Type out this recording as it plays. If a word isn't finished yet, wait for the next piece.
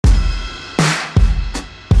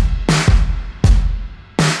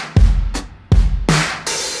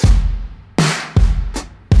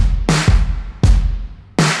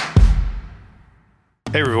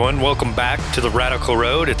Hey everyone, welcome back to The Radical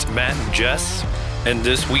Road. It's Matt and Jess, and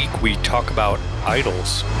this week we talk about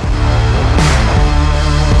idols.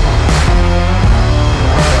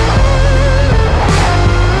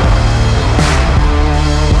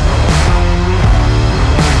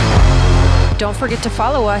 Don't forget to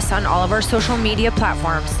follow us on all of our social media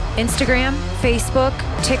platforms: Instagram, Facebook,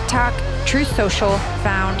 TikTok, Truth Social,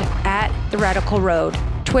 found at The Radical Road,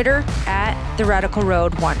 Twitter at The Radical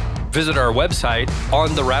Road 1. Visit our website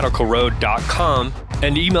ontherradicalroad.com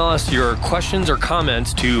and email us your questions or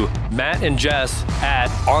comments to Matt and Jess at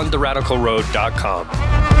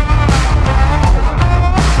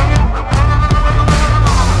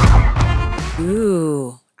ontherradicalroad.com.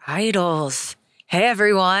 Ooh, idols. Hey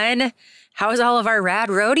everyone. How's all of our rad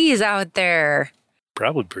roadies out there?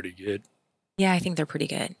 Probably pretty good. Yeah, I think they're pretty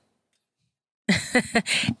good.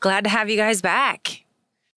 Glad to have you guys back.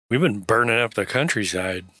 We've been burning up the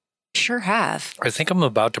countryside. Sure have. I think I'm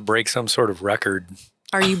about to break some sort of record.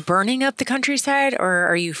 Are you burning up the countryside or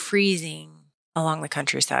are you freezing along the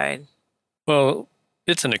countryside? Well,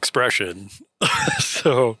 it's an expression.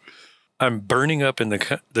 So I'm burning up in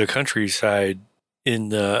the countryside in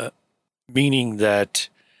the meaning that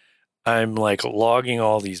I'm like logging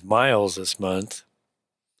all these miles this month,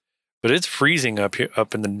 but it's freezing up here,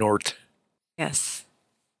 up in the north. Yes,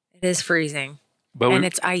 it is freezing, But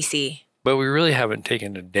it's icy. But we really haven't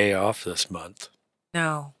taken a day off this month.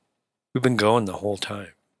 No. We've been going the whole time.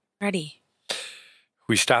 Ready.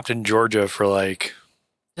 We stopped in Georgia for like...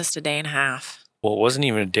 just a day and a half. Well, it wasn't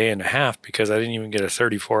even a day and a half because I didn't even get a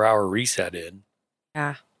 34-hour reset in.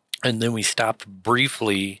 Yeah. And then we stopped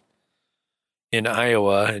briefly in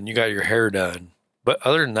Iowa and you got your hair done. But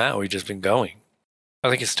other than that, we've just been going.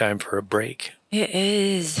 I think it's time for a break. It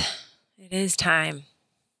is. It is time.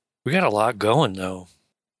 We got a lot going though.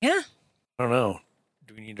 Yeah. I don't know.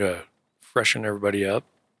 Do we need to freshen everybody up?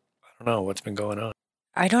 I don't know. What's been going on?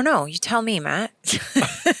 I don't know. You tell me, Matt.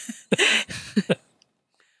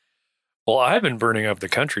 Well, I've been burning up the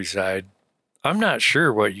countryside. I'm not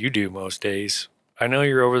sure what you do most days. I know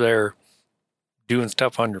you're over there doing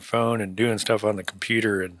stuff on your phone and doing stuff on the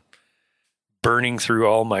computer and burning through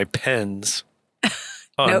all my pens.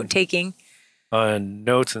 Note taking. On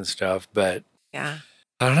notes and stuff, but yeah.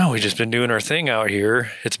 I don't know. We've just been doing our thing out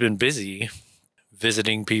here. It's been busy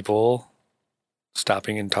visiting people,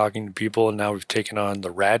 stopping and talking to people, and now we've taken on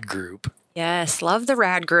the RAD group. Yes, love the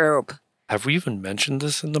RAD group. Have we even mentioned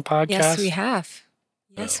this in the podcast? Yes, we have.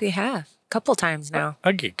 Yes, we have. A couple times now.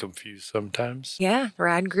 I get confused sometimes. Yeah, the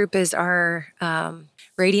RAD group is our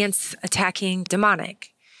Radiance Attacking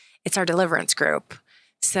Demonic. It's our deliverance group.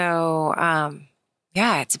 So,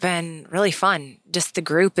 yeah, it's been really fun. Just the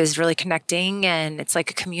group is really connecting, and it's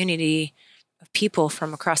like a community of people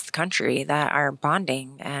from across the country that are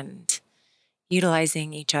bonding and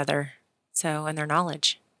utilizing each other, so, and their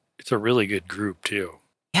knowledge. It's a really good group too.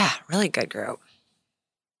 Yeah, really good group.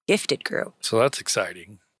 Gifted group. So that's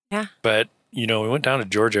exciting. Yeah. But, you know, we went down to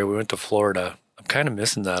Georgia, we went to Florida. I'm kind of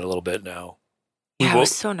missing that a little bit now. Yeah, it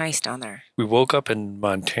was so nice down there. We woke up in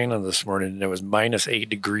Montana this morning and it was minus 8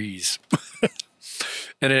 degrees.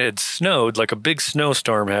 And it had snowed, like a big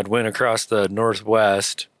snowstorm had went across the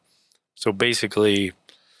Northwest. So basically,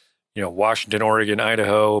 you know, Washington, Oregon,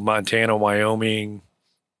 Idaho, Montana, Wyoming,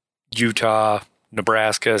 Utah,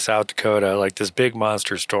 Nebraska, South Dakota, like this big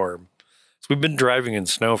monster storm. So we've been driving in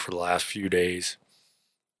snow for the last few days.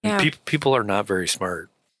 Yeah. People are not very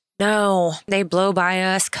smart. No, they blow by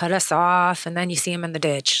us, cut us off, and then you see them in the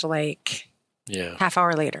ditch like half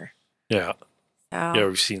hour later. Yeah. So. Yeah,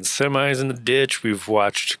 we've seen semis in the ditch. We've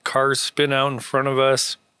watched cars spin out in front of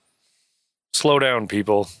us. Slow down,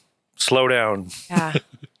 people. Slow down. Yeah.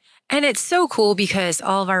 And it's so cool because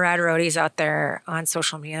all of our rad roadies out there on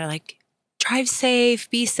social media are like, drive safe,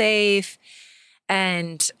 be safe.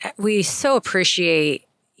 And we so appreciate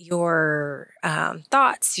your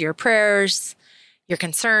thoughts, your prayers, your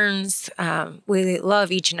concerns. We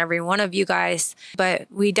love each and every one of you guys, but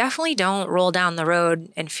we definitely don't roll down the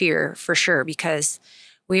road in fear for sure, because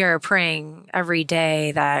we are praying every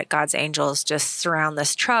day that God's angels just surround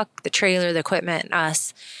this truck, the trailer, the equipment, and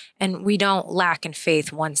us. And we don't lack in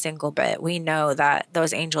faith one single bit. We know that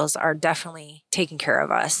those angels are definitely taking care of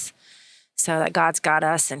us, so that God's got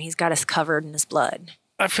us and he's got us covered in his blood.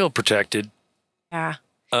 I feel protected. Yeah.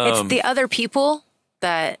 It's the other people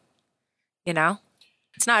that, you know,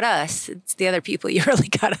 it's not us. It's the other people you really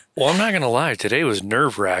got to. Well, I'm not going to lie. Today was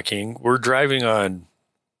nerve-wracking. We're driving on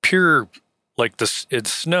pure, like this. It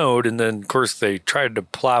snowed, and then, of course, they tried to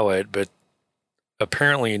plow it, but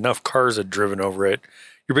apparently enough cars had driven over it.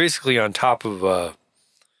 You're basically on top of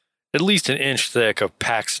at least an inch thick of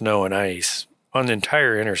packed snow and ice. on the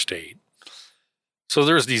entire interstate. So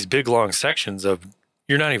there's these big long sections of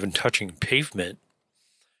you're not even touching pavement.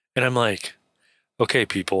 And I'm like, okay,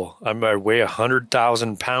 people, I weigh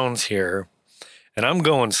 100,000 pounds here and I'm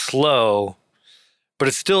going slow, but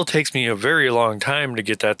it still takes me a very long time to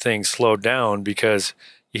get that thing slowed down because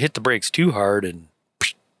you hit the brakes too hard and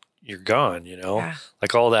you're gone, Yeah.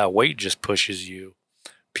 like all that weight just pushes you.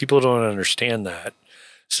 People don't understand that.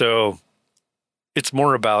 So it's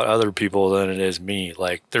more about other people than it is me.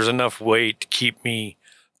 Like there's enough weight to keep me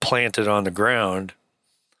planted on the ground.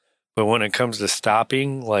 But when it comes to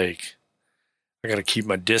stopping, like I got to keep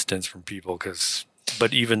my distance from people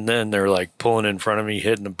but even then they're like pulling in front of me,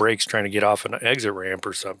 hitting the brakes, trying to get off an exit ramp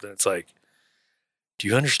or something. It's like, do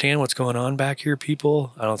you understand what's going on back here,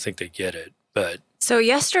 people? I don't think they get it, but. So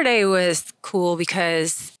yesterday was cool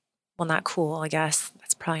because, well, not cool, I guess.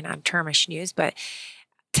 That's probably not a term I should use, but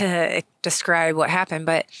to describe what happened.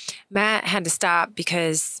 But Matt had to stop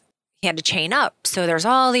because he had to chain up. So there's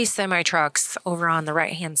all these semi trucks over on the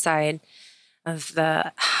right-hand side of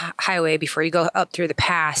the highway before you go up through the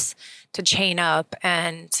pass to chain up.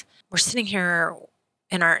 And we're sitting here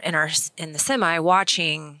in the semi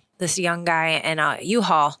watching this young guy in a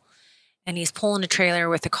U-Haul, and he's pulling a trailer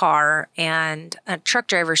with a car, and a truck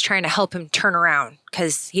driver is trying to help him turn around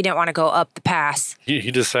because he didn't want to go up the pass.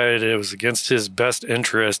 He decided it was against his best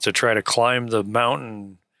interest to try to climb the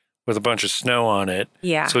mountain with a bunch of snow on it.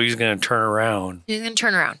 Yeah. So he's going to turn around. He's going to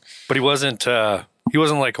turn around. But he wasn't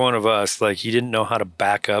like one of us. Like he didn't know how to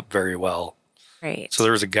back up very well. Right. So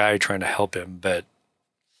there was a guy trying to help him, but.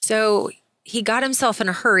 So he got himself in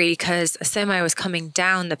a hurry because a semi was coming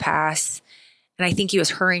down the pass, and I think he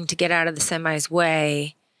was hurrying to get out of the semi's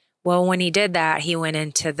way. Well, when he did that, he went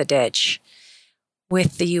into the ditch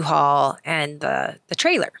with the U-Haul and the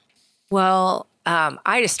trailer. Well,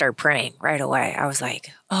 I just started praying right away. I was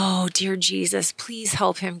like, oh, dear Jesus, please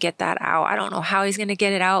help him get that out. I don't know how he's going to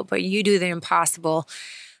get it out, but you do the impossible.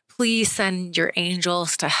 Please send your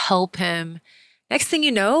angels to help him. Next thing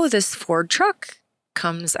you know, this Ford truck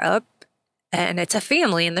comes up, and it's a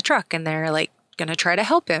family in the truck, and they're like going to try to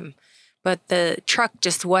help him. But the truck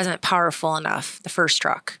just wasn't powerful enough, the first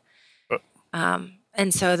truck.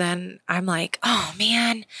 And so then I'm like, oh,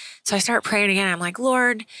 man. So I start praying again. I'm like,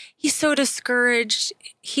 Lord, he's so discouraged.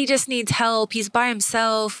 He just needs help. He's by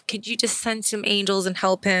himself. Could you just send some angels and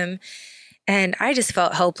help him? And I just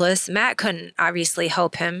felt helpless. Matt couldn't obviously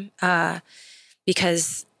help him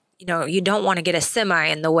because, you don't want to get a semi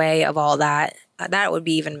in the way of all that. That would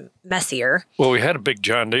be even messier. Well, we had a big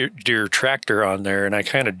John Deere tractor on there, and I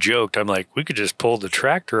kind of joked. I'm like, we could just pull the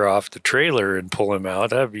tractor off the trailer and pull him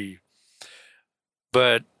out. That'd be.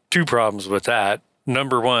 But two problems with that.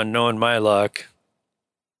 Number one, knowing my luck,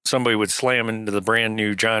 somebody would slam into the brand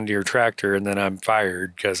new John Deere tractor, and then I'm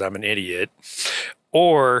fired because I'm an idiot.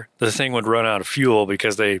 Or the thing would run out of fuel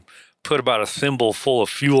because they put about a thimble full of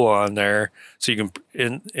fuel on there, so you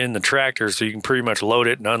can in the tractor, so you can pretty much load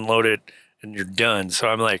it and unload it. And you're done. So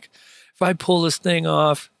I'm like, if I pull this thing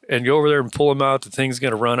off and go over there and pull him out, the thing's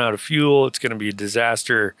going to run out of fuel. It's going to be a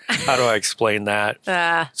disaster. How do I explain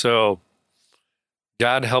that? So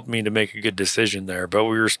God helped me to make a good decision there. But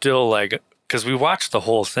we were still like, because we watched the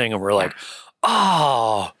whole thing and we're like,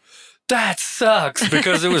 oh, that sucks,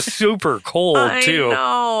 because it was super cold too. I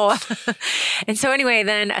know. And so anyway,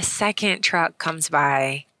 then a second truck comes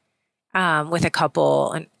by with a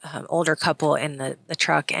couple, an older couple in the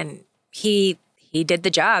truck, and he did the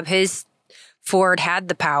job. His Ford had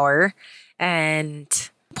the power and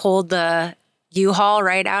pulled the U-Haul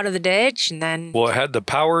right out of the ditch, and then. Well, it had the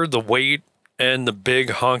power, the weight, and the big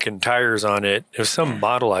honking tires on it. It was some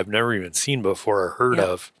model I've never even seen before or heard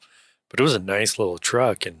of, but it was a nice little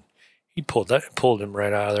truck, and he pulled him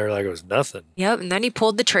right out of there like it was nothing. Yep, and then he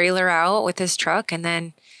pulled the trailer out with his truck, and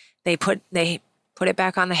then they put it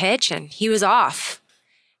back on the hitch, and he was off.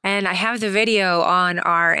 And I have the video on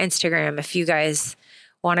our Instagram if you guys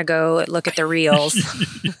want to go look at the reels.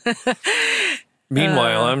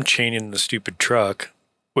 Meanwhile, I'm chaining the stupid truck,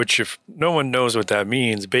 which if no one knows what that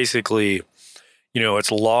means, basically,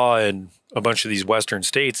 it's law in a bunch of these Western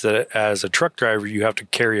states that as a truck driver, you have to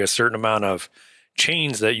carry a certain amount of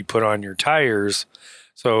chains that you put on your tires.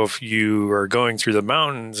 So if you are going through the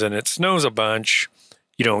mountains and it snows a bunch,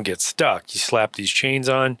 you don't get stuck. You slap these chains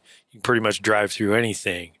on, you can pretty much drive through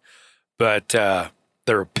anything. But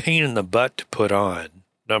they're a pain in the butt to put on,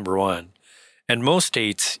 number one. And most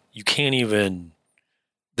states, you can't even,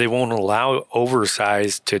 they won't allow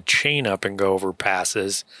oversized to chain up and go over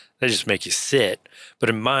passes. They just make you sit. But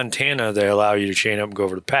in Montana, they allow you to chain up and go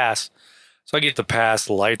over the pass. So I get the pass,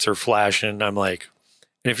 the lights are flashing. I'm like,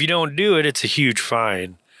 and if you don't do it, it's a huge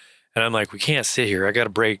fine. And I'm like, we can't sit here. I got to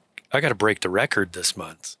break the record this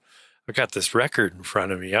month. I got this record in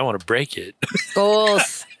front of me. I want to break it.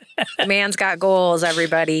 Goals. Man's got goals,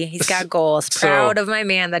 everybody. He's got goals. Proud of my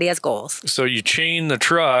man that he has goals. So you chain the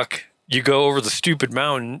truck, you go over the stupid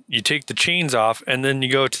mountain, you take the chains off, and then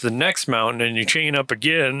you go to the next mountain and you chain up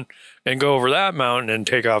again and go over that mountain and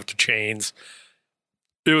take off the chains.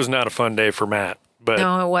 It was not a fun day for Matt. But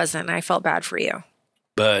no, it wasn't. I felt bad for you.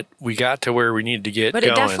 But we got to where we needed to get But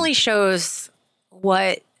going. it definitely shows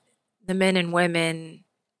what the men and women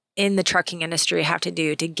in the trucking industry have to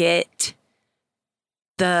do to get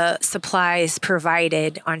the supplies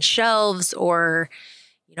provided on shelves or,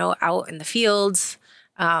 out in the fields,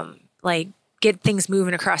 get things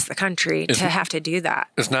moving across the country to have to do that.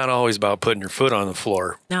 It's not always about putting your foot on the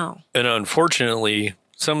floor. No. And unfortunately,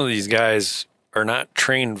 some of these guys are not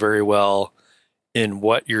trained very well in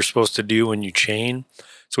what you're supposed to do when you chain.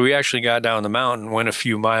 So we actually got down the mountain, went a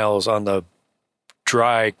few miles on the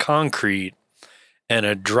dry concrete, and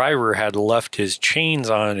a driver had left his chains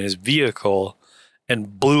on his vehicle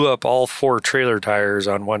and blew up all 4 trailer tires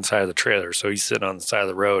on one side of the trailer. So he's sitting on the side of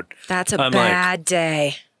the road. That's a bad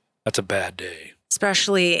day. That's a bad day.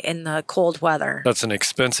 Especially in the cold weather. That's an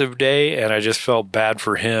expensive day, and I just felt bad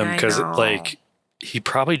for him because, he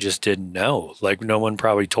probably just didn't know. No one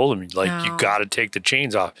probably told him, you got to take the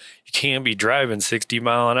chains off. You can't be driving 60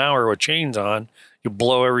 mile an hour with chains on. You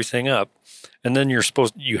blow everything up. And then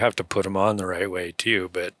you have to put them on the right way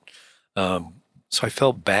too. But, so I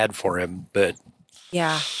felt bad for him, but.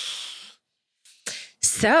 Yeah.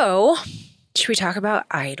 So, should we talk about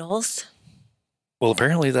idols? Well,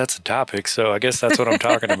 apparently that's a topic. So I guess that's what I'm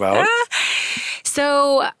talking about.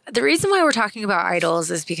 So the reason why we're talking about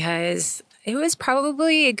idols is because it was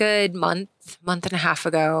probably a good month and a half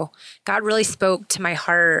ago. God really spoke to my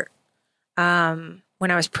heart when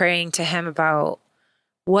I was praying to him about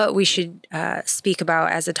what we should speak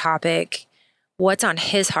about as a topic, what's on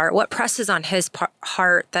his heart, what presses on his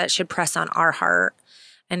heart that should press on our heart,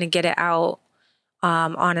 and to get it out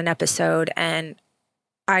on an episode. And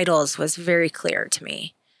idols was very clear to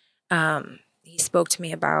me. He spoke to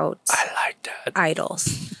me about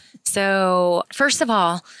idols. So first of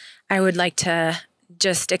all, I would like to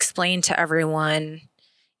just explain to everyone,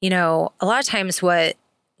 a lot of times when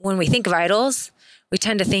we think of idols, we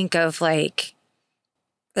tend to think of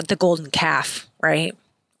the golden calf, right?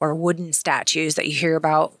 Or wooden statues that you hear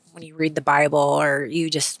about when you read the Bible or you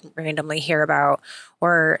just randomly hear about,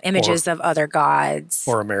 or images of other gods.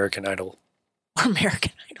 Or American Idol.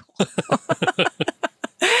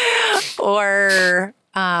 Or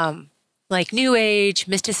New Age,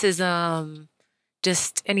 mysticism,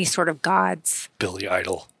 just any sort of gods. Billy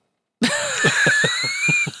Idol.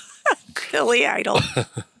 Billy Idol.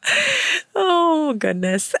 Oh,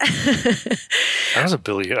 goodness. I was a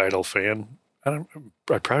Billy Idol fan. I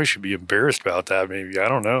probably should be embarrassed about that, maybe. I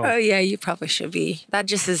don't know. Oh, yeah, you probably should be. That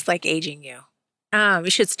just is aging you. You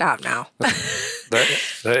should stop now.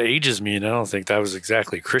 That ages me, and I don't think that was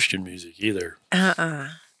exactly Christian music either.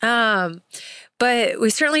 But we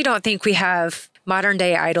certainly don't think we have modern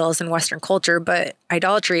day idols in Western culture, but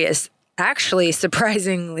idolatry is actually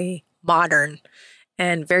surprisingly modern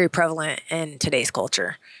and very prevalent in today's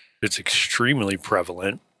culture. It's extremely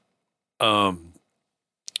prevalent. I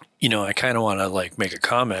kind of want to make a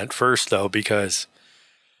comment first though, because,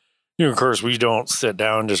 of course we don't sit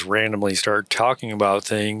down and just randomly start talking about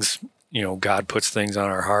things. God puts things on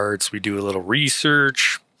our hearts. We do a little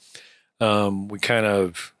research. We kind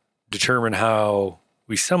of determine how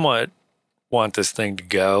we somewhat want this thing to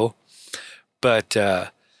go. But,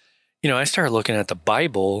 I started looking at the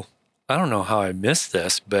Bible. I don't know how I missed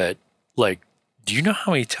this, but do you know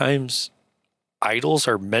how many times idols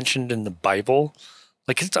are mentioned in the Bible?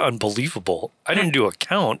 It's unbelievable. I didn't do a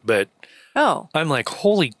count, but I'm like,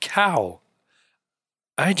 holy cow.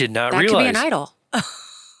 I did not realize. That could be an idol.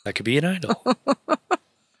 That could be an idol.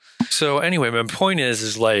 So anyway, my point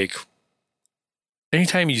is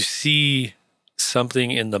anytime you see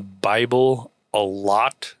something in the Bible a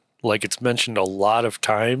lot, it's mentioned a lot of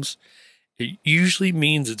times, it usually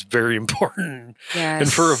means it's very important. Yes.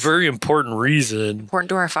 And for a very important reason. Important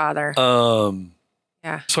to our Father.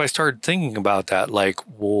 Yeah. So I started thinking about that,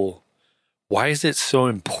 well, why is it so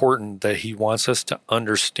important that he wants us to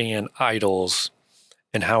understand idols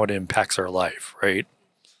and how it impacts our life, right?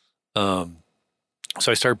 So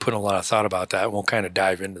I started putting a lot of thought about that. We'll kind of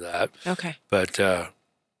dive into that. Okay. But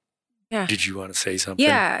yeah. Did you want to say something?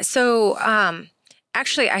 Yeah. So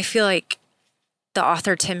actually, I feel like the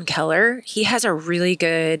author Tim Keller, he has a really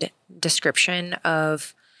good description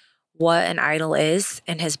of what an idol is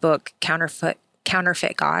in his book, Counterfeit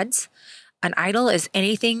Gods. An idol is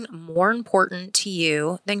anything more important to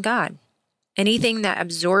you than God, anything that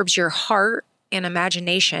absorbs your heart and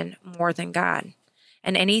imagination more than God,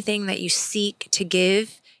 and anything that you seek to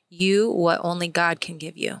give you what only God can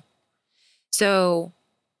give you. So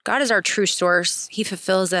God is our true source. He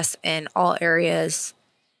fulfills us in all areas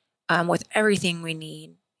with everything we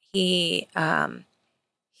need. He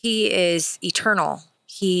is eternal.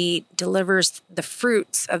 He delivers the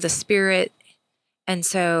fruits of the Spirit. And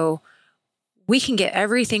so we can get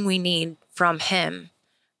everything we need from him,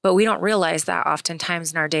 but we don't realize that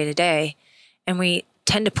oftentimes in our day to day. And we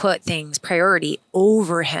tend to put things priority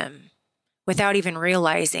over him without even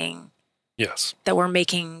realizing Yes. that we're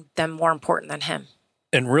making them more important than him.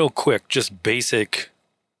 And real quick, just basic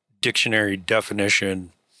dictionary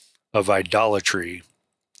definition of idolatry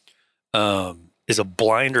is a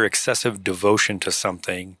blind or excessive devotion to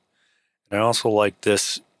something. And I also like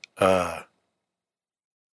this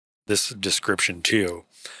this description too.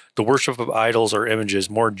 The worship of idols or images,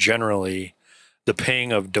 more generally, the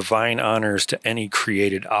paying of divine honors to any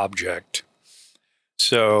created object.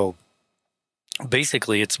 So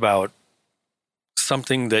basically, it's about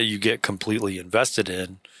something that you get completely invested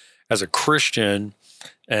in. As a Christian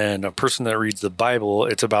and a person that reads the Bible,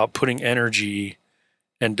 it's about putting energy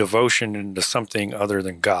and devotion into something other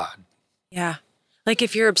than God. Yeah. Like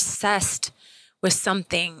if you're obsessed with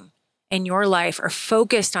something in your life or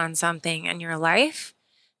focused on something in your life,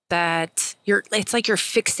 it's like you're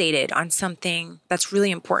fixated on something that's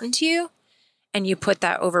really important to you, and you put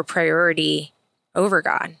that over priority over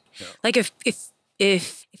God. Yeah. Like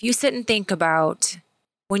if you sit and think about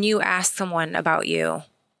when you ask someone about you,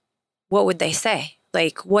 what would they say?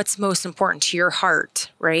 Like, what's most important to your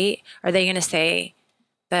heart, right? Are they going to say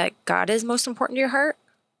that God is most important to your heart?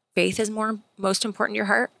 Faith is most important to your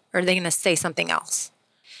heart? Or are they going to say something else?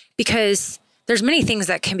 Because there's many things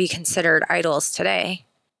that can be considered idols today.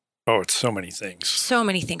 Oh, it's so many things. So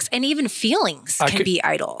many things. And even feelings can be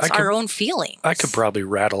idols, our own feelings. I could probably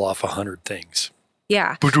rattle off 100 things.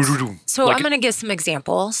 Yeah. So I'm going to give some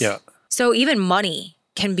examples. Yeah. So even money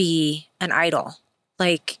can be an idol.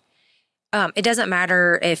 Like, it doesn't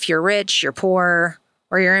matter if you're rich, you're poor,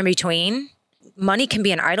 or you're in between. Money can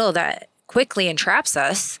be an idol that quickly entraps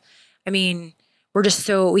us. I mean,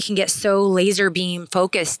 we can get so laser beam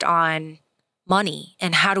focused on money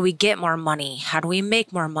and how do we get more money? How do we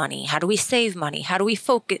make more money? How do we save money? How do we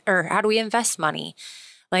focus, or how do we invest money?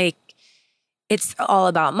 Like, it's all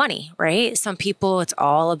about money, right? Some people, it's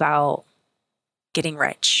all about getting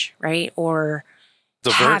rich, right? Or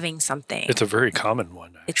having something. It's a very common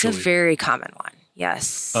one, actually. It's a very common one,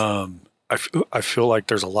 yes. I feel like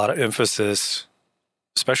there's a lot of emphasis,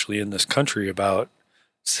 especially in this country, about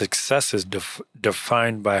success is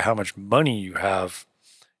defined by how much money you have,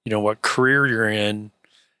 what career you're in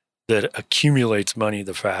that accumulates money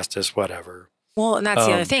the fastest, whatever. Well, and that's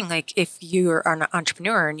the other thing. Like, if you are an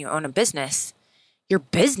entrepreneur and you own a business, your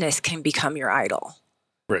business can become your idol.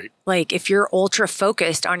 Right. Like, if you're ultra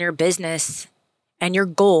focused on your business and your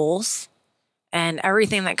goals and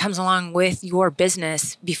everything that comes along with your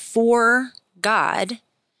business before God,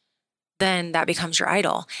 then that becomes your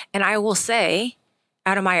idol. And I will say,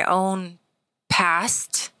 out of my own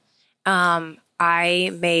past, I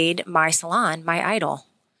made my salon my idol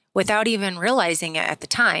without even realizing it at the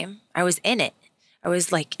time. I was in it. I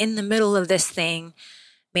was like in the middle of this thing.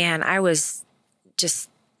 Man, I was just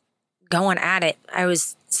going at it. I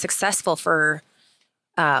was successful for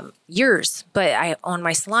years, but I owned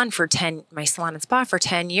my salon and spa for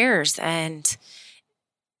 10 years and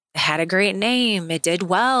had a great name. It did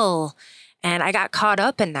well. And I got caught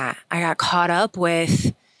up in that. I got caught up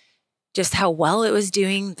with just how well it was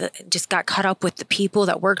doing. Just got caught up with the people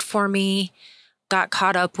that worked for me, got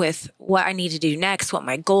caught up with what I needed to do next, what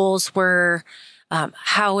my goals were,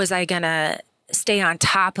 how was I going to stay on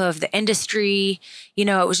top of the industry.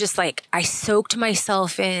 It was just like I soaked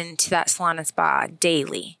myself into that salon and spa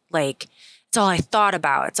daily. Like, it's all I thought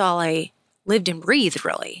about. It's all I lived and breathed,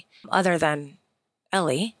 really, other than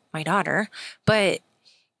Ellie, my daughter. But,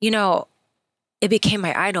 it became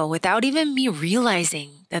my idol without even me realizing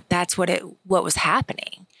that that's what was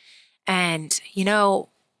happening. And,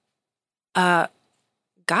 God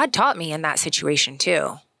taught me in that situation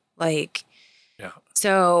too. Like, yeah.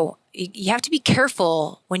 So you have to be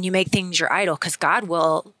careful when you make things your idol, because God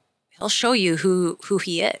he'll show you who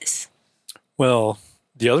he is. Well,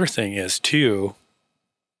 the other thing is too,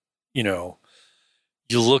 you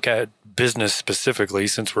look at business specifically,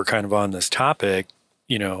 since we're kind of on this topic,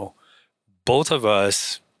 both of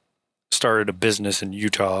us started a business in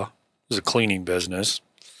Utah. It was a cleaning business.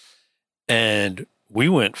 And we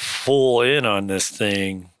went full in on this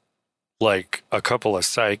thing like a couple of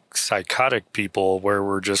psychotic people where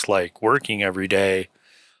we're just like working every day,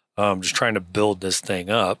 just trying to build this thing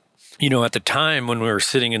up. At the time when we were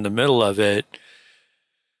sitting in the middle of it,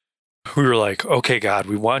 we were like, okay, God,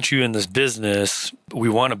 we want you in this business. We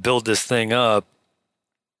want to build this thing up.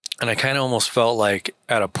 And I kind of almost felt like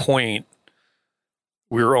at a point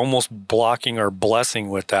we were almost blocking our blessing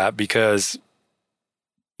with that because,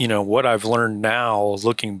 what I've learned now,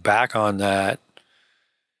 looking back on that,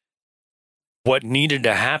 what needed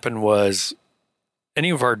to happen was any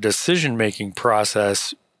of our decision-making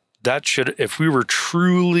process that should, if we were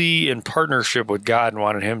truly in partnership with God and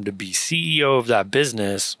wanted him to be CEO of that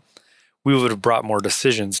business, we would have brought more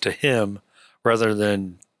decisions to him rather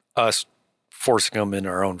than us forcing them in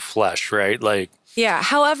our own flesh, right? Like, yeah.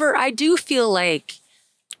 However, I do feel like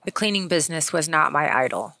the cleaning business was not my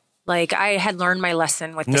idol. Like I had learned my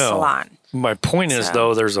lesson with the salon. My point is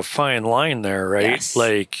though, there's a fine line there, right? Yes.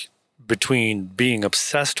 Like between being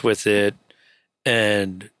obsessed with it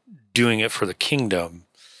and doing it for the kingdom.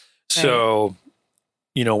 So,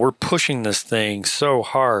 we're pushing this thing so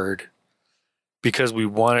hard because we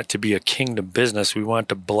want it to be a kingdom business. We want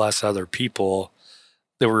to bless other people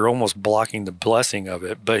that we're almost blocking the blessing of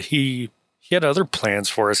it. But he had other plans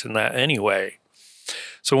for us in that anyway.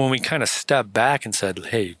 So when we kind of stepped back and said,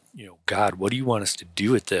 hey, God, what do you want us to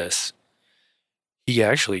do with this? He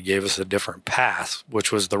actually gave us a different path,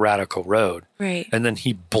 which was the radical road. Right. And then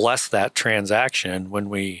he blessed that transaction when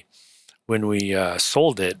we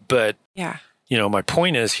sold it. But, my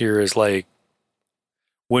point is like,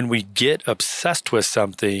 when we get obsessed with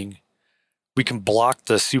something, we can block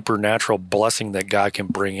the supernatural blessing that God can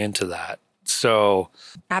bring into that. So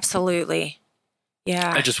absolutely.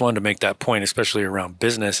 Yeah. I just wanted to make that point, especially around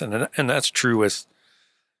business. And that's true with,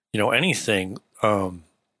 anything.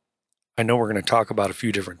 I know we're going to talk about a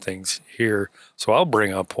few different things here. So I'll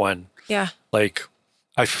bring up one. Yeah. Like,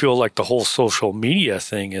 I feel like the whole social media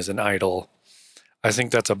thing is an idol. I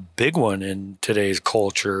think that's a big one in today's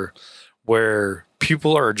culture where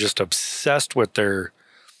people are just obsessed with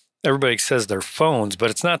everybody says their phones,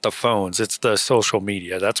 but it's not the phones, it's the social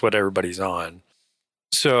media. That's what everybody's on.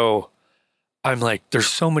 So I'm like, there's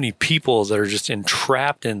so many people that are just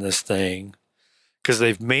entrapped in this thing because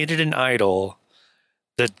they've made it an idol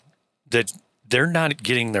that they're not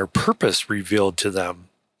getting their purpose revealed to them.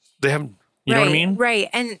 They haven't, you know what I mean? Right.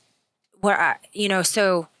 And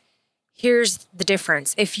so here's the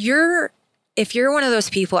difference. If you're one of those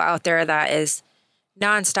people out there that is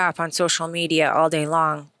nonstop on social media all day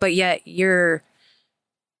long, but yet you're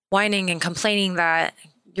whining and complaining that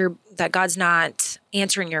God's not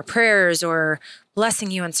answering your prayers or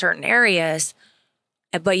blessing you in certain areas,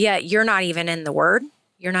 but yet you're not even in the Word,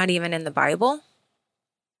 you're not even in the Bible,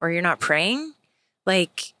 or you're not praying,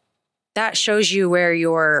 like that shows you where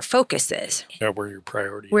your focus is. Yeah, where your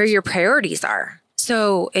priorities are.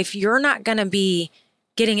 So if you're not going to be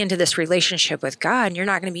getting into this relationship with God and you're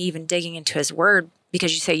not going to be even digging into his word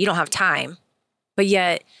because you say you don't have time, but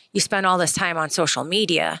yet you spend all this time on social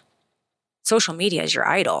media is your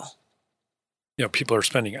idol. People are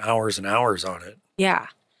spending hours and hours on it. Yeah.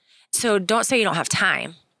 So don't say you don't have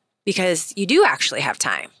time because you do actually have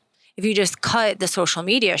time. If you just cut the social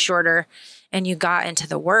media shorter and you got into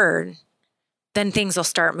the word, then things will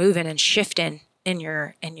start moving and shifting in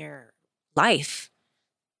your life.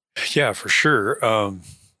 Yeah, for sure.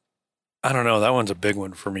 I don't know. That one's a big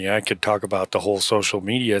one for me. I could talk about the whole social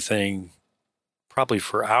media thing probably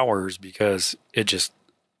for hours because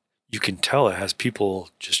you can tell it has people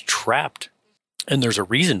just trapped. And there's a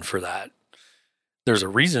reason for that. There's a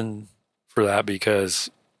reason for that because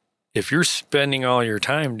if you're spending all your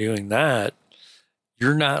time doing that,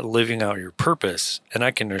 you're not living out your purpose. And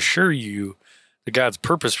I can assure you that God's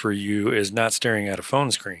purpose for you is not staring at a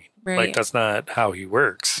phone screen. Right. Like, that's not how he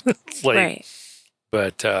works. Right.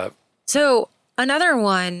 But so another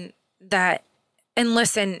one that, and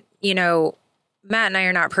listen, Matt and I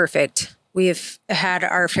are not perfect. We've had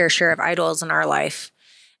our fair share of idols in our life.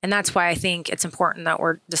 And that's why I think it's important that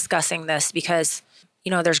we're discussing this because,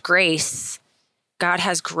 there's grace. God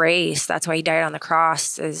has grace. That's why he died on the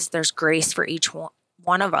cross, is there's grace for each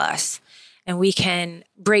one of us. And we can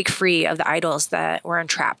break free of the idols that we're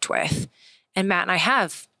entrapped with. And Matt and I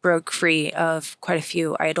have broke free of quite a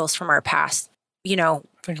few idols from our past. I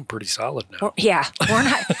think I'm pretty solid now. We're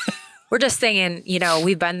not, we're just saying,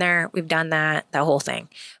 we've been there, we've done that whole thing.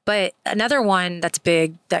 But another one that's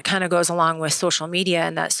big that kind of goes along with social media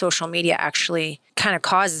and that social media actually kind of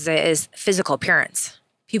causes it is physical appearance.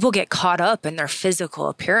 People get caught up in their physical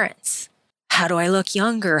appearance. how do I look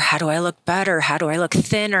younger? How do I look better? How do I look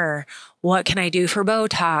thinner? What can I do for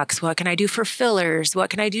Botox? What can I do for fillers?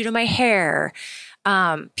 What can I do to my hair?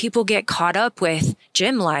 People get caught up with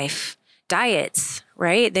gym life, diets,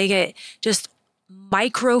 right? They get just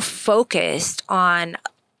micro focused on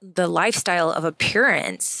the lifestyle of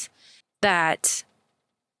appearance that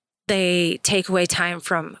they take away time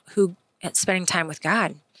from spending time with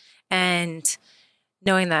God. And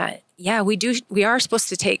knowing that, yeah, we are supposed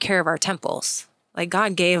to take care of our temples. Like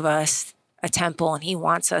God gave us a temple and he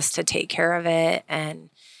wants us to take care of it and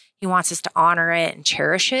he wants us to honor it and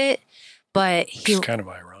cherish it. But it's kind of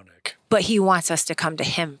ironic. But he wants us to come to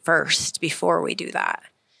him first before we do that.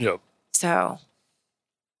 Yep. So,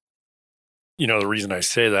 the reason I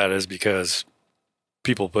say that is because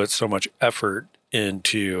people put so much effort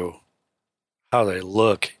into how they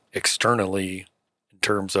look externally in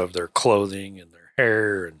terms of their clothing and their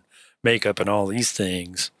hair and makeup and all these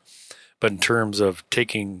things. But in terms of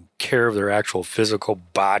taking care of their actual physical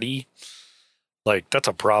body, like that's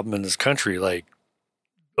a problem in this country. Like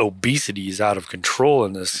obesity is out of control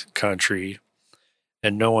in this country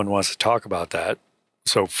and no one wants to talk about that.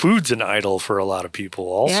 So food's an idol for a lot of people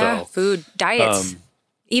also. Yeah, food, diets.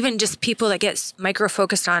 Even just people that get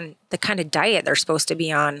micro-focused on the kind of diet they're supposed to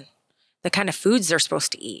be on, the kind of foods they're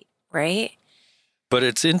supposed to eat, right? But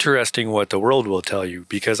it's interesting what the world will tell you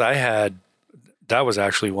because that was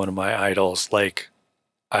actually one of my idols. Like,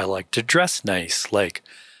 I like to dress nice. Like,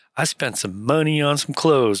 I spent some money on some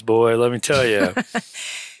clothes, boy, let me tell you.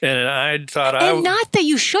 And I thought not that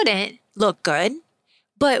you shouldn't look good,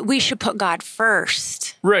 but we should put God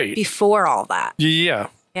first. Right. Before all that. Yeah.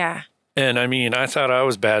 Yeah. And I mean, I thought I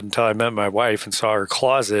was bad until I met my wife and saw her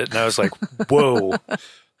closet. And I was like, whoa,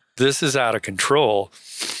 this is out of control.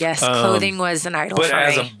 Yes, clothing was an idol for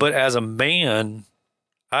me. But as a man,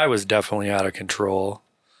 I was definitely out of control.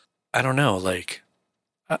 I don't know, like,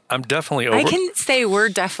 I'm definitely over. I can say we're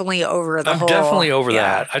definitely over I'm definitely over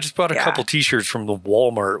that. I just bought a couple T-shirts from the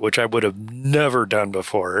Walmart, which I would have never done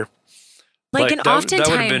before. And oftentimes that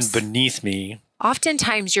would have been beneath me.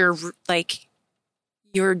 Oftentimes you're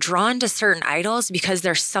drawn to certain idols because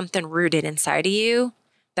there's something rooted inside of you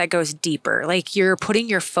that goes deeper. Like you're putting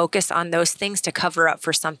your focus on those things to cover up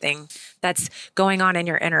for something that's going on in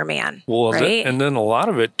your inner man. Well, right? And then a lot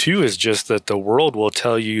of it too is just that the world will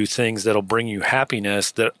tell you things that'll bring you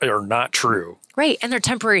happiness that are not true. Right. And they're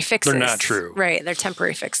temporary fixes. They're not true. Right. They're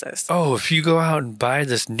temporary fixes. Oh, if you go out and buy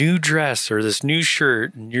this new dress or this new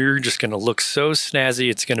shirt and you're just going to look so snazzy,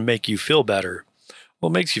 it's going to make you feel better. Well,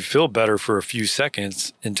 it makes you feel better for a few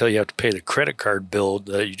seconds until you have to pay the credit card bill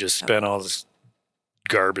that you just spent all this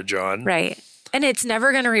garbage on. Right. And it's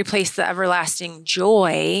never going to replace the everlasting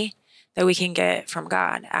joy that we can get from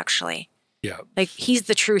God, actually. Yeah. Like he's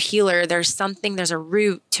the true healer. There's a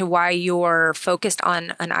root to why you're focused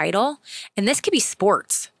on an idol. And this could be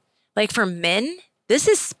sports. Like for men, this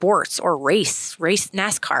is sports or race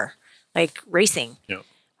NASCAR, like racing,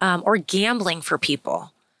 or gambling for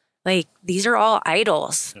people. Like these are all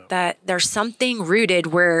idols that there's something rooted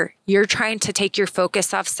where you're trying to take your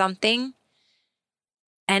focus off something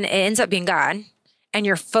and it ends up being God and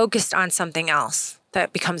you're focused on something else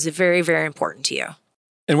that becomes very, very important to you.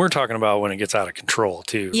 And we're talking about when it gets out of control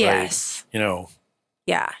too. Yes. Like,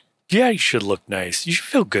 Yeah. Yeah, you should look nice. You should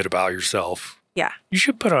feel good about yourself. Yeah. You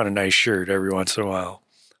should put on a nice shirt every once in a while.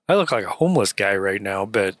 I look like a homeless guy right now,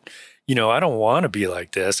 but I don't want to be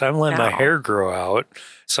like this. I'm letting my hair grow out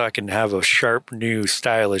so I can have a sharp, new,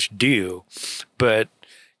 stylish do. But,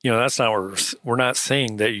 that's not what we're not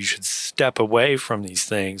saying that you should step away from these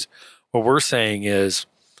things. What we're saying is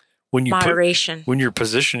when you're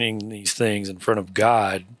positioning these things in front of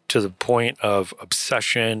God to the point of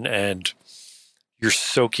obsession and you're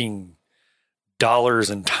soaking dollars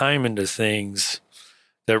and time into things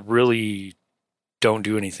that really don't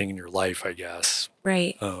do anything in your life, I guess.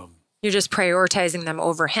 Right. You're just prioritizing them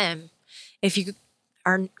over him. If you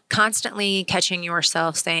are constantly catching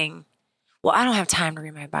yourself saying, well, I don't have time to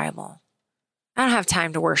read my Bible. I don't have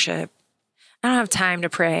time to worship. I don't have time to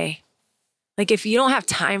pray. Like if you don't have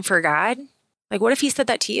time for God, like what if he said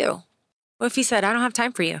that to you? What if he said, I don't have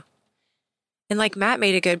time for you? And like Matt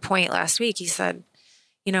made a good point last week. He said,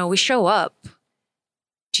 we show up.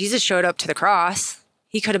 Jesus showed up to the cross.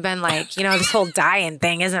 He could have been like, this whole dying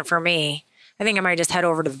thing isn't for me. I think I might just head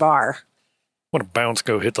over to the bar. Want to bounce,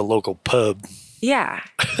 go hit the local pub. Yeah.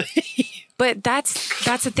 But that's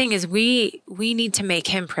the thing is we need to make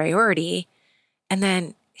him priority and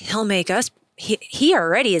then he'll make us, he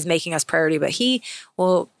already is making us priority, but he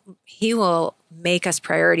will make us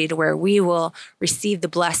priority to where we will receive the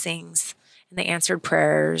blessings and the answered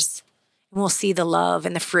prayers and we'll see the love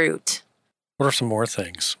and the fruit. What are some more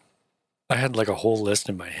things? I had like a whole list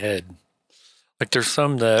in my head. Like there's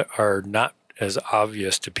some that are not as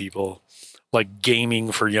obvious to people. Like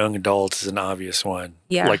gaming for young adults is an obvious one.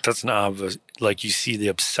 Yeah. Like that's an obvious, like you see the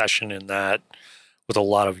obsession in that with a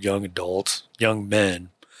lot of young adults, young men,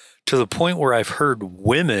 to the point where I've heard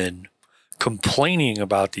women complaining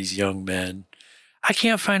about these young men. I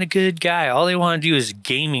can't find a good guy. All they want to do is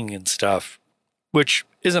gaming and stuff, which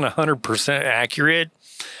isn't 100% accurate,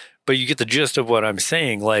 but you get the gist of what I'm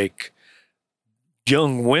saying. Like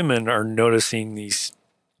young women are noticing these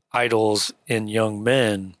idols in young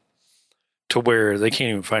men to where they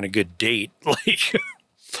can't even find a good date. Like,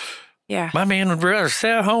 Yeah. my man would rather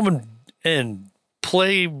sit at home and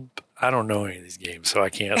play. I don't know any of these games, so I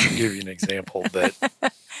can't give you an example. But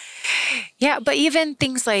Yeah. But even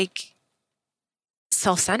things like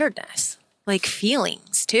self-centeredness, like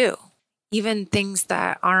feelings too, even things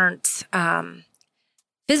that aren't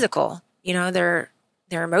physical, they're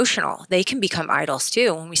emotional. They can become idols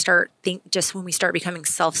too. When we start becoming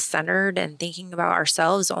self-centered and thinking about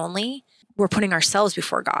ourselves only, we're putting ourselves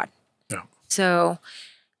before God. yeah. So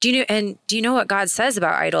do you know what God says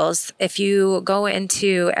about idols? If you go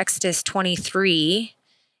into Exodus 23,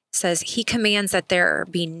 it says he commands that there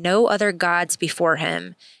be no other gods before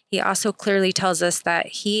him. He also clearly tells us that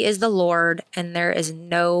he is the Lord and there is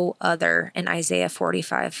no other in Isaiah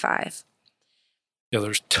 45:5. Yeah,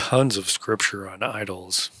 there's tons of scripture on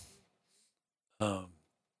idols.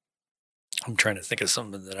 I'm trying to think of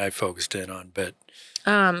something that I focused in on, but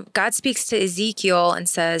God speaks to Ezekiel and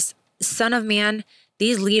says, "Son of man,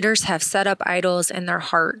 these leaders have set up idols in their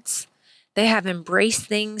hearts. They have embraced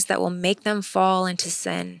things that will make them fall into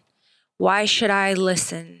sin. Why should I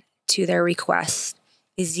listen to their requests?"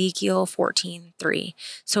 Ezekiel 14:3.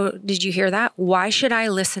 So did you hear that? Why should I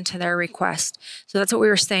listen to their request? So that's what we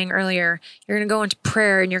were saying earlier. You're going to go into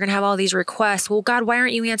prayer and you're going to have all these requests. Well, God, why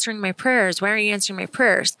aren't you answering my prayers? Why aren't you answering my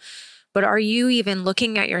prayers? But are you even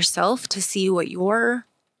looking at yourself to see what your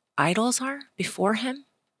idols are before him?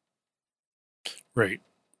 right.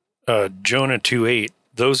 Jonah 2:8,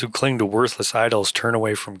 those who cling to worthless idols turn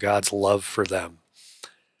away from God's love for them.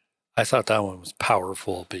 I thought that one was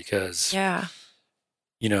powerful because, Yeah.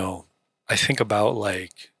 I think about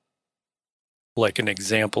like an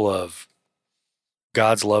example of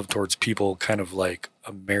God's love towards people, kind of like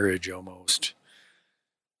a marriage almost.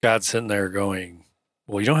 God's sitting there going,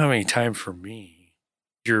 well, you don't have any time for me.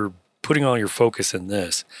 You're putting all your focus in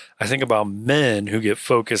this. I think about men who get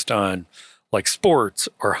focused on like sports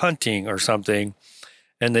or hunting or something,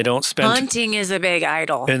 and they don't spend Hunting is a big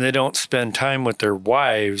idol. and they don't spend time with their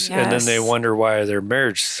wives, and then they Yes. wonder why their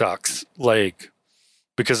marriage sucks. Like,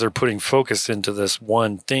 because they're putting focus into this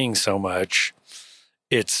one thing so much,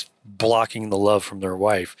 it's blocking the love from their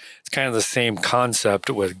wife. It's kind of the same concept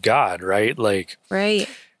with God, right? Like, Right.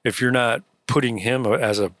 if you're not putting him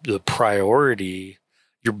as the priority,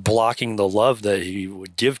 you're blocking the love that he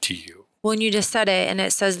would give to you. Well, and you just said it, and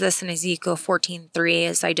it says this in Ezekiel 14:3,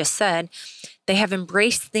 as I just said, they have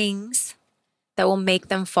embraced things that will make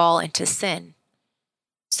them fall into sin.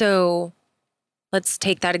 So let's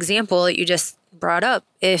take that example that you just brought up.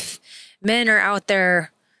 If men are out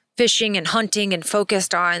there fishing and hunting and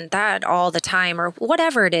focused on that all the time, or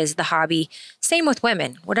whatever it is, the hobby, same with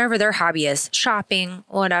women, whatever their hobby is, shopping,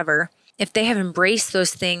 whatever, if they have embraced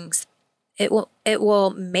those things, it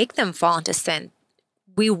will make them fall into sin.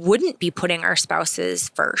 We wouldn't be putting our spouses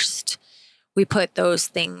first. We put those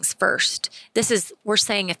things first. We're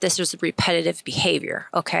saying if this was repetitive behavior,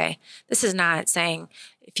 okay? This is not saying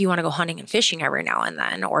if you want to go hunting and fishing every now and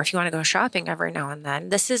then, or if you want to go shopping every now and then.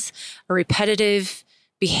 This is a repetitive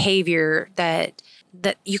behavior that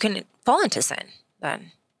you can fall into sin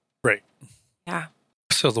then. Right. Yeah.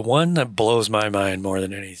 So the one that blows my mind more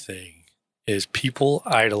than anything is people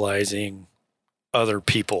idolizing other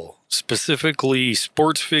people, specifically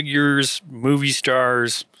sports figures, movie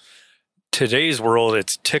stars. Today's world,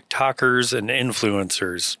 it's TikTokers and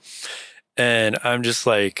influencers. And I'm just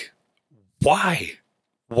like, why?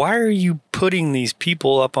 Why are you putting these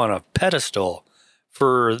people up on a pedestal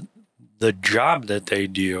for the job that they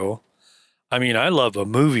do? I mean, I love a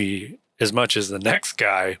movie as much as the next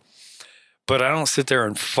guy, but I don't sit there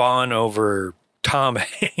and fawn over Tom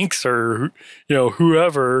Hanks or,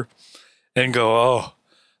 whoever and go, oh,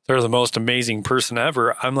 they're the most amazing person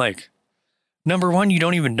ever. I'm like, number one, you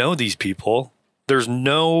don't even know these people. There's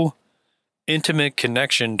no intimate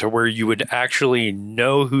connection to where you would actually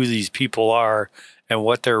know who these people are and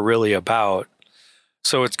what they're really about.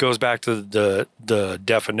 So it goes back to the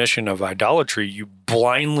definition of idolatry. You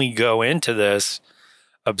blindly go into this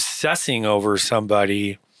obsessing over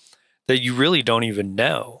somebody that you really don't even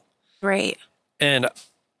know. Right. And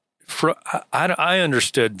I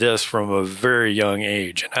understood this from a very young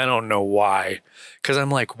age, and I don't know why. Because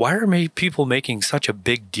I'm like, why are people making such a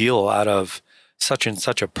big deal out of such and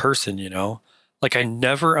such a person, you know? Like, I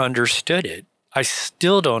never understood it. I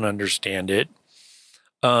still don't understand it.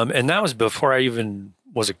 And that was before I even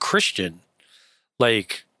was a Christian.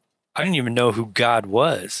 Like, I didn't even know who God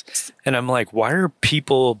was. And I'm like, why are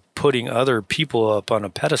people putting other people up on a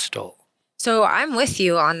pedestal? So I'm with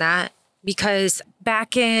you on that because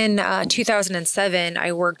back in 2007,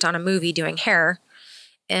 I worked on a movie doing hair,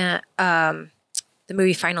 and the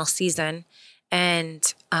movie Final Season.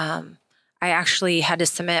 And I actually had to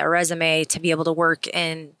submit a resume to be able to work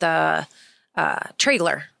in the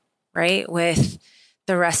trailer, right? With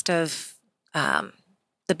the rest of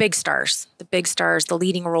the big stars, the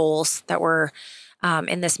leading roles that were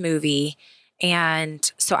in this movie.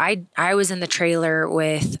 And so I was in the trailer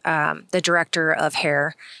with the director of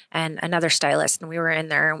hair and another stylist, and we were in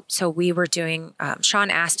there. So we were doing Sean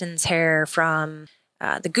Astin's hair from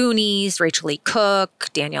The Goonies, Rachel Lee Cook,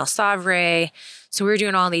 Danielle Savre. So we were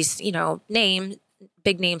doing all these,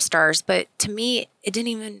 big name stars. But to me, I didn't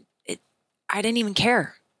even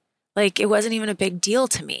care. Like, it wasn't even a big deal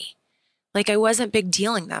to me. Like, I wasn't big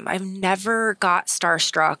dealing them. I've never got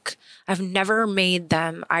starstruck. I've never made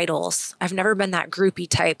them idols. I've never been that groupie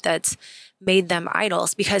type that's made them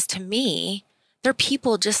idols, because to me, they're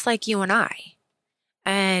people just like you and I.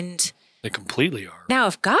 And they completely are. Now,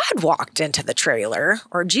 if God walked into the trailer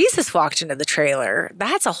or Jesus walked into the trailer,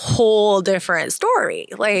 that's a whole different story.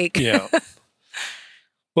 Like, yeah.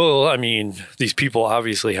 Well, I mean, these people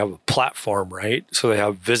obviously have a platform, right? So they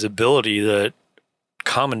have visibility that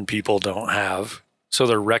common people don't have. So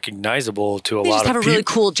they're recognizable to a lot of people. They just have a really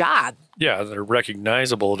cool job. Yeah, they're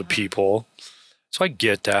recognizable to people. So I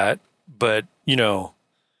get that. But,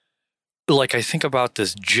 like, I think about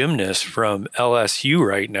this gymnast from LSU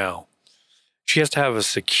right now. She has to have a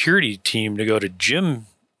security team to go to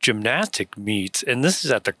gymnastic meets. And this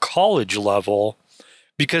is at the college level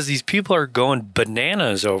because these people are going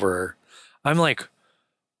bananas over her. I'm like,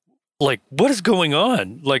 what is going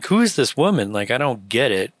on? Like, who is this woman? Like, I don't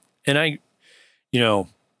get it. And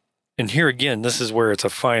and here again, this is where it's a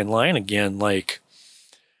fine line again. Like,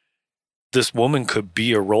 this woman could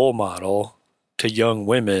be a role model to young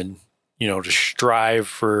women, to strive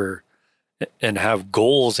for and have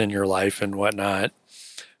goals in your life and whatnot.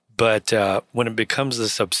 But when it becomes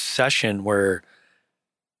this obsession where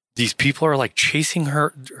these people are like chasing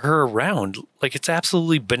her around, like, it's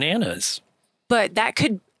absolutely bananas. But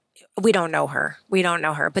we don't know her,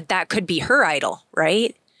 but that could be her idol,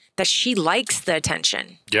 right? That she likes the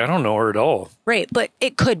attention. Yeah, I don't know her at all. Right, but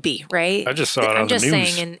it could be, right? I just saw it on the news. I'm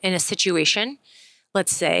just saying, in a situation,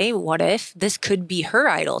 let's say, what if this could be her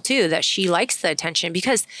idol too, that she likes the attention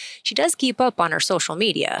because she does keep up on her social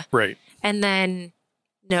media. Right. And then,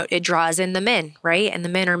 it draws in the men, right? And the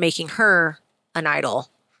men are making her an idol.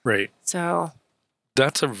 Right. So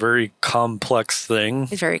that's a very complex thing.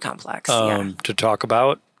 It's very complex, to talk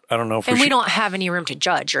about. I don't know if we don't have any room to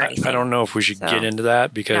judge or anything. I don't know if we should get into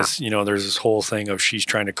that because, there's this whole thing of she's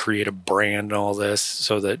trying to create a brand and all this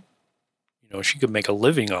so that, she could make a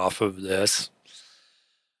living off of this.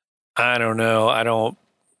 I don't know. I don't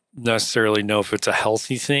necessarily know if it's a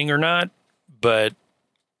healthy thing or not, but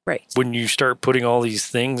right. When you start putting all these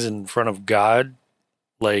things in front of God,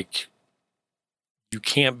 like, you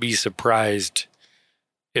can't be surprised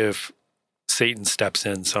if Satan steps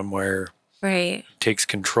in somewhere. Right. Takes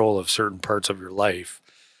control of certain parts of your life.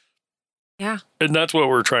 Yeah. And that's what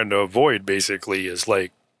we're trying to avoid, basically, is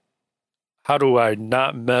like, how do I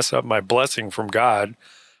not mess up my blessing from God?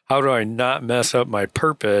 How do I not mess up my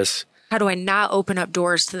purpose? How do I not open up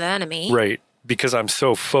doors to the enemy? Right. Because I'm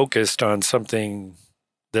so focused on something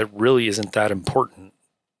that really isn't that important.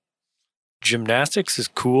 Gymnastics is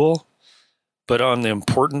cool, but on the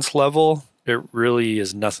importance level, it really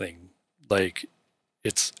is nothing. Like,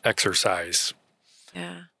 it's exercise.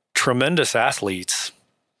 Yeah. Tremendous athletes.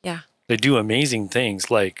 Yeah. They do amazing things.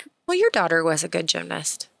 Like, well, your daughter was a good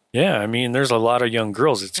gymnast. Yeah. I mean, there's a lot of young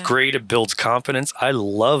girls. It's great. It builds confidence. I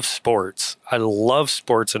love sports. I love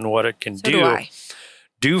sports and what it can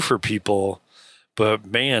do for people. But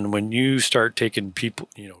man, when you start taking people,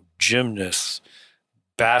 gymnasts,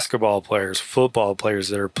 basketball players, football players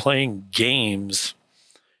that are playing games,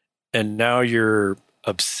 and now you're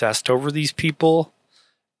obsessed over these people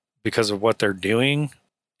because of what they're doing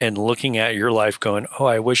and looking at your life going, oh,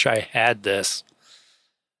 I wish I had this.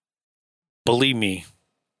 Believe me,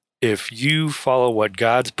 if you follow what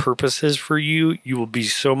God's purpose is for you, you will be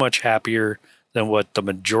so much happier than what the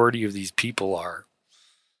majority of these people are.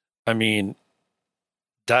 I mean,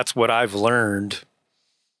 that's what I've learned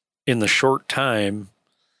in the short time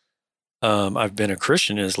I've been a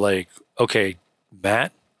Christian is like, okay,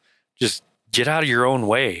 Matt, just get out of your own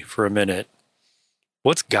way for a minute.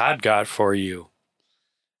 What's God got for you?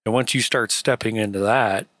 And once you start stepping into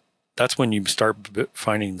that, that's when you start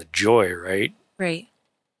finding the joy, right? Right.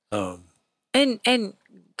 Um, And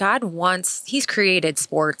God he's created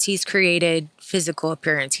sports, he's created physical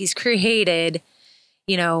appearance, he's created,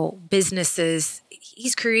 businesses.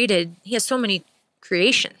 He has so many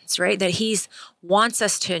creations, right? That he's wants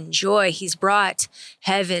us to enjoy. He's brought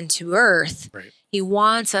heaven to earth. right. He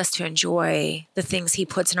wants us to enjoy the things he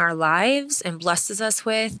puts in our lives and blesses us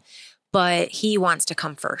with, but he wants to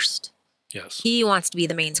come first. Yes. He wants to be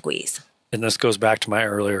the main squeeze. And this goes back to my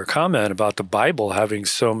earlier comment about the Bible having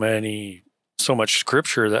so much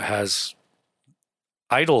scripture that has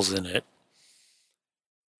idols in it.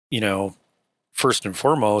 First and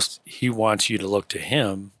foremost, he wants you to look to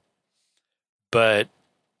him. But,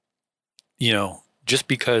 just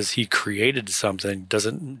because he created something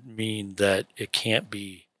doesn't mean that it can't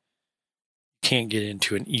get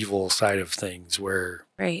into an evil side of things where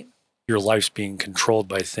right. your life's being controlled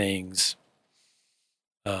by things.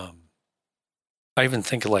 I even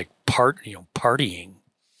think of like partying.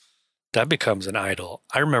 That becomes an idol.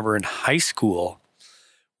 I remember in high school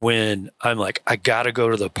when I'm like, I gotta go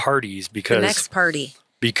to the parties because the next party.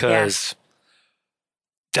 Because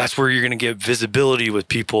that's where you're gonna get visibility with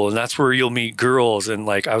people and that's where you'll meet girls. And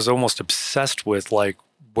like I was almost obsessed with like,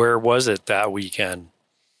 where was it that weekend?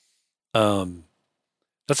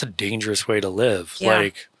 That's a dangerous way to live. Yeah.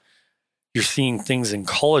 Like you're seeing things in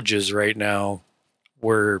colleges right now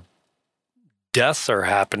where deaths are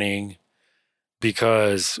happening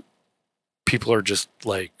because people are just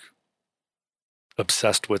like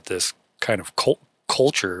obsessed with this kind of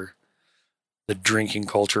culture, the drinking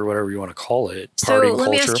culture, whatever you want to call it. So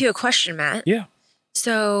let me ask you a question, Matt. Yeah.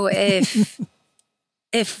 So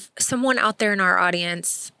if someone out there in our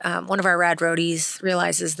audience, one of our rad roadies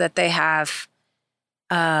realizes that they have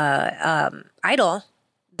idol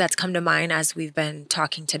that's come to mind as we've been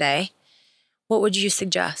talking today, what would you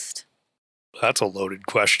suggest? That's a loaded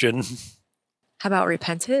question. How about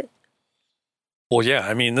repent it? Well, yeah.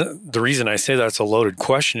 I mean, the reason I say that's a loaded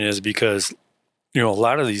question is because, a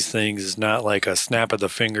lot of these things is not like a snap of the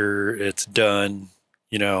finger, it's done,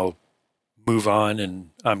 move on and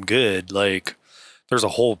I'm good. Like there's a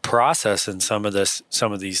whole process in some of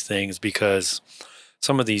these things because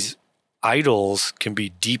some of these idols can be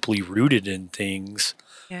deeply rooted in things.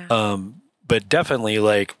 Yeah. But definitely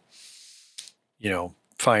like,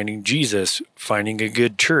 finding Jesus, finding a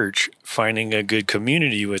good church, finding a good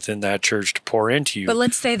community within that church to pour into you. But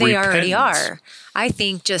let's say they already are. I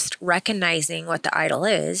think just recognizing what the idol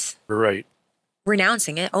is. Right.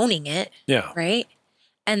 Renouncing it, owning it. Yeah. Right.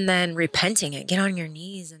 And then repenting it. Get on your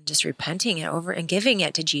knees and just repenting it over and giving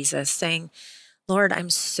it to Jesus, saying, Lord,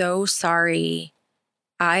 I'm so sorry.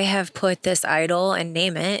 I have put this idol and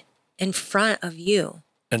name it in front of you.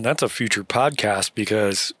 And that's a future podcast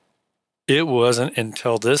because it wasn't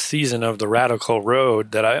until this season of the Radical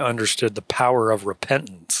Road that I understood the power of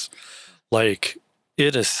repentance. Like,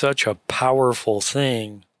 it is such a powerful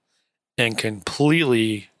thing and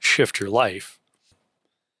completely shift your life.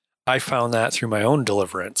 I found that through my own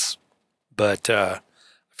deliverance, but I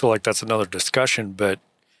feel like that's another discussion. But,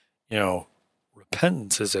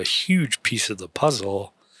 repentance is a huge piece of the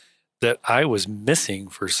puzzle that I was missing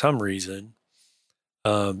for some reason.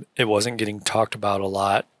 It wasn't getting talked about a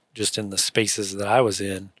lot just in the spaces that I was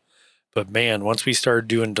in. But man, once we started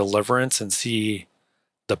doing deliverance and see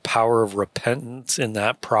the power of repentance in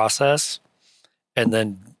that process, and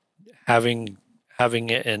then having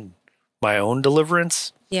it in my own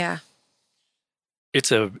deliverance, yeah,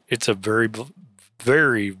 it's a very,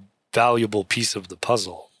 very valuable piece of the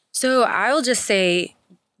puzzle. So I'll just say,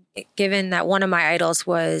 given that one of my idols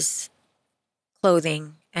was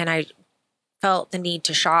clothing, and I felt the need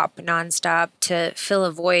to shop nonstop to fill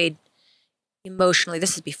a void emotionally.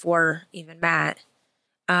 This is before even Matt.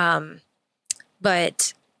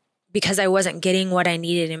 But because I wasn't getting what I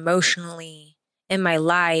needed emotionally in my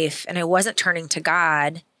life and I wasn't turning to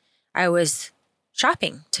God, I was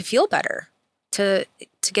shopping to feel better, to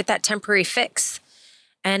get that temporary fix.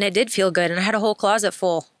 And it did feel good. And I had a whole closet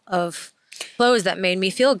full of clothes that made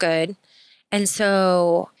me feel good. And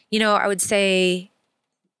so, I would say,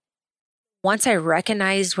 once I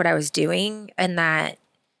recognized what I was doing and that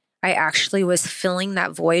I actually was filling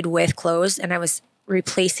that void with clothes and I was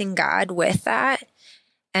replacing God with that,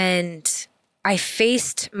 and I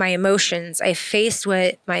faced my emotions, I faced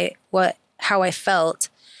how I felt,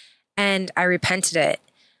 and I repented it.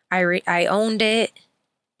 I owned it.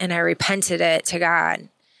 and I repented it to God.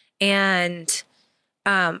 And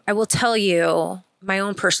I will tell you my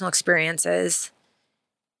own personal experiences.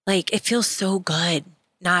 Like, it feels so good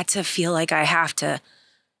not to feel like I have to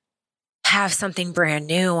have something brand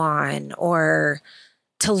new on or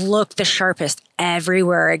to look the sharpest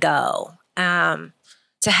everywhere I go.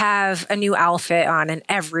 To have a new outfit on in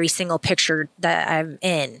every single picture that I'm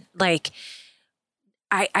in. Like,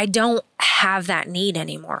 I don't have that need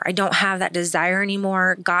anymore. I don't have that desire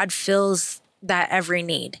anymore. God fills that every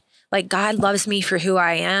need. Like, God loves me for who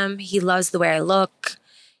I am. He loves the way I look.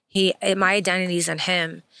 My identity's in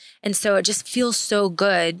him. And so it just feels so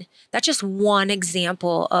good. That's just one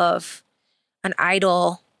example of an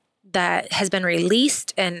idol that has been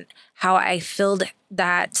released and how I filled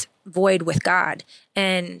that void with God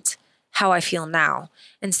and how I feel now.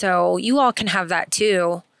 And so you all can have that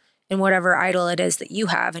too in whatever idol it is that you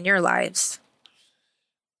have in your lives.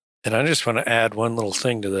 And I just want to add one little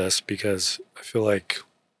thing to this because I feel like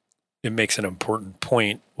it makes an important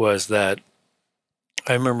point, was that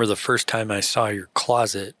I remember the first time I saw your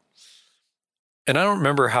closet, and I don't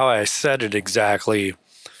remember how I said it exactly,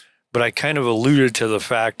 but I kind of alluded to the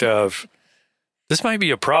fact of, this might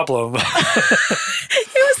be a problem. It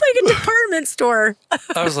was like a department store.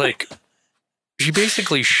 I was like, she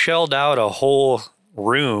basically shelled out a whole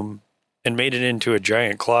room and made it into a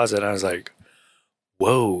giant closet. And I was like,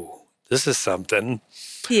 whoa, this is something.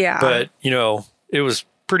 Yeah. But, it was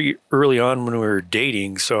pretty early on when we were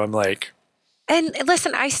dating. So I'm like. And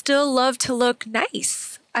listen, I still love to look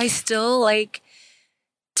nice. I still like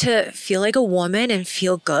to feel like a woman and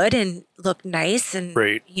feel good and look nice. And,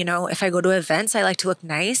 right. If I go to events, I like to look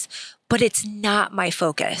nice, but it's not my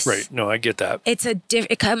focus. Right. No, I get that.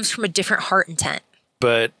 It comes from a different heart intent.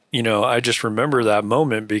 But, I just remember that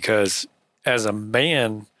moment because as a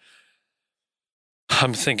man,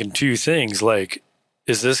 I'm thinking two things. Like,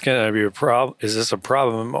 is this going to be a problem? Is this a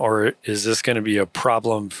problem, or is this going to be a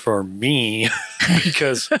problem for me?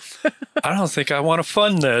 Because I don't think I want to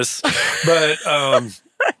fund this.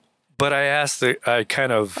 But I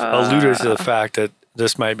kind of alluded to the fact that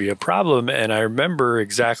this might be a problem. And I remember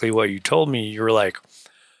exactly what you told me. You were like,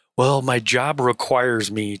 well, my job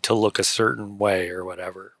requires me to look a certain way or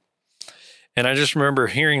whatever. And I just remember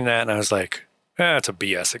hearing that and I was like, that's a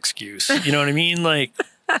BS excuse. You know what I mean? Like,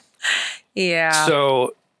 yeah.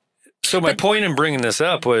 So my point in bringing this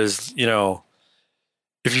up was,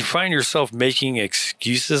 if you find yourself making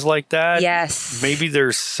excuses like that, yes, maybe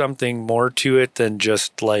there's something more to it than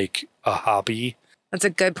just like a hobby. That's a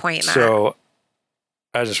good point, Matt. So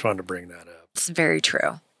I just wanted to bring that up. It's very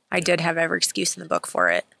true. I did have every excuse in the book for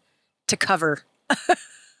it to cover.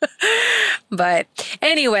 But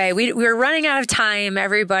anyway, we're running out of time,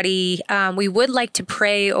 everybody. We would like to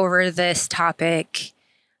pray over this topic,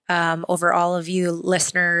 over all of you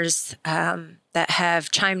listeners that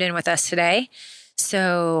have chimed in with us today.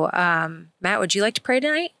 So, Matt, would you like to pray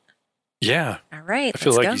tonight? Yeah. All right. I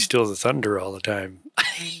feel like you steal the thunder all the time.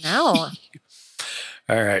 I know.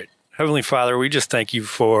 All right. Heavenly Father, we just thank you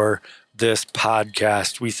for this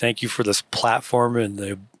podcast. We thank you for this platform and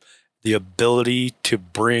the ability to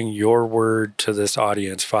bring your word to this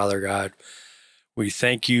audience, Father God. We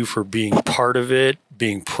thank you for being part of it,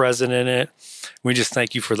 being present in it. We just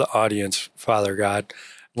thank you for the audience, Father God.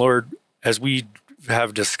 Lord, as we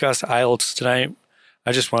have discussed IELTS tonight,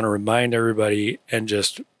 I just want to remind everybody and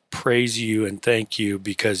just praise you and thank you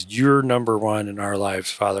because you're number one in our lives,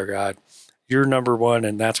 Father God. You're number one,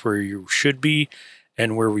 and that's where you should be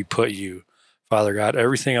and where we put you, Father God.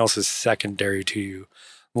 Everything else is secondary to you.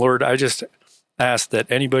 Lord, I just ask that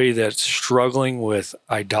anybody that's struggling with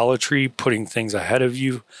idolatry, putting things ahead of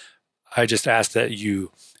you, I just ask that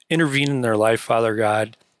you intervene in their life, Father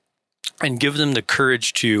God, and give them the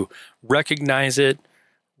courage to recognize it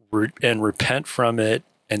and repent from it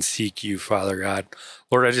and seek you, Father God.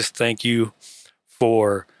 Lord, I just thank you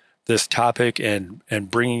for this topic and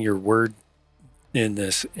bringing your word in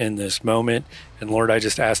this moment. And Lord, I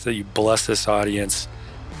just ask that you bless this audience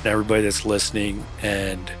and everybody that's listening.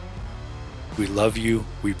 And we love you.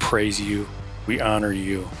 We praise you. We honor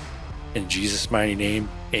you. In Jesus' mighty name,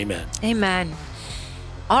 amen. Amen.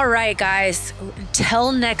 All right, guys.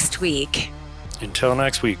 Until next week. Until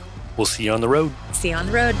next week, we'll see you on the road. See you on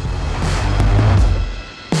the road.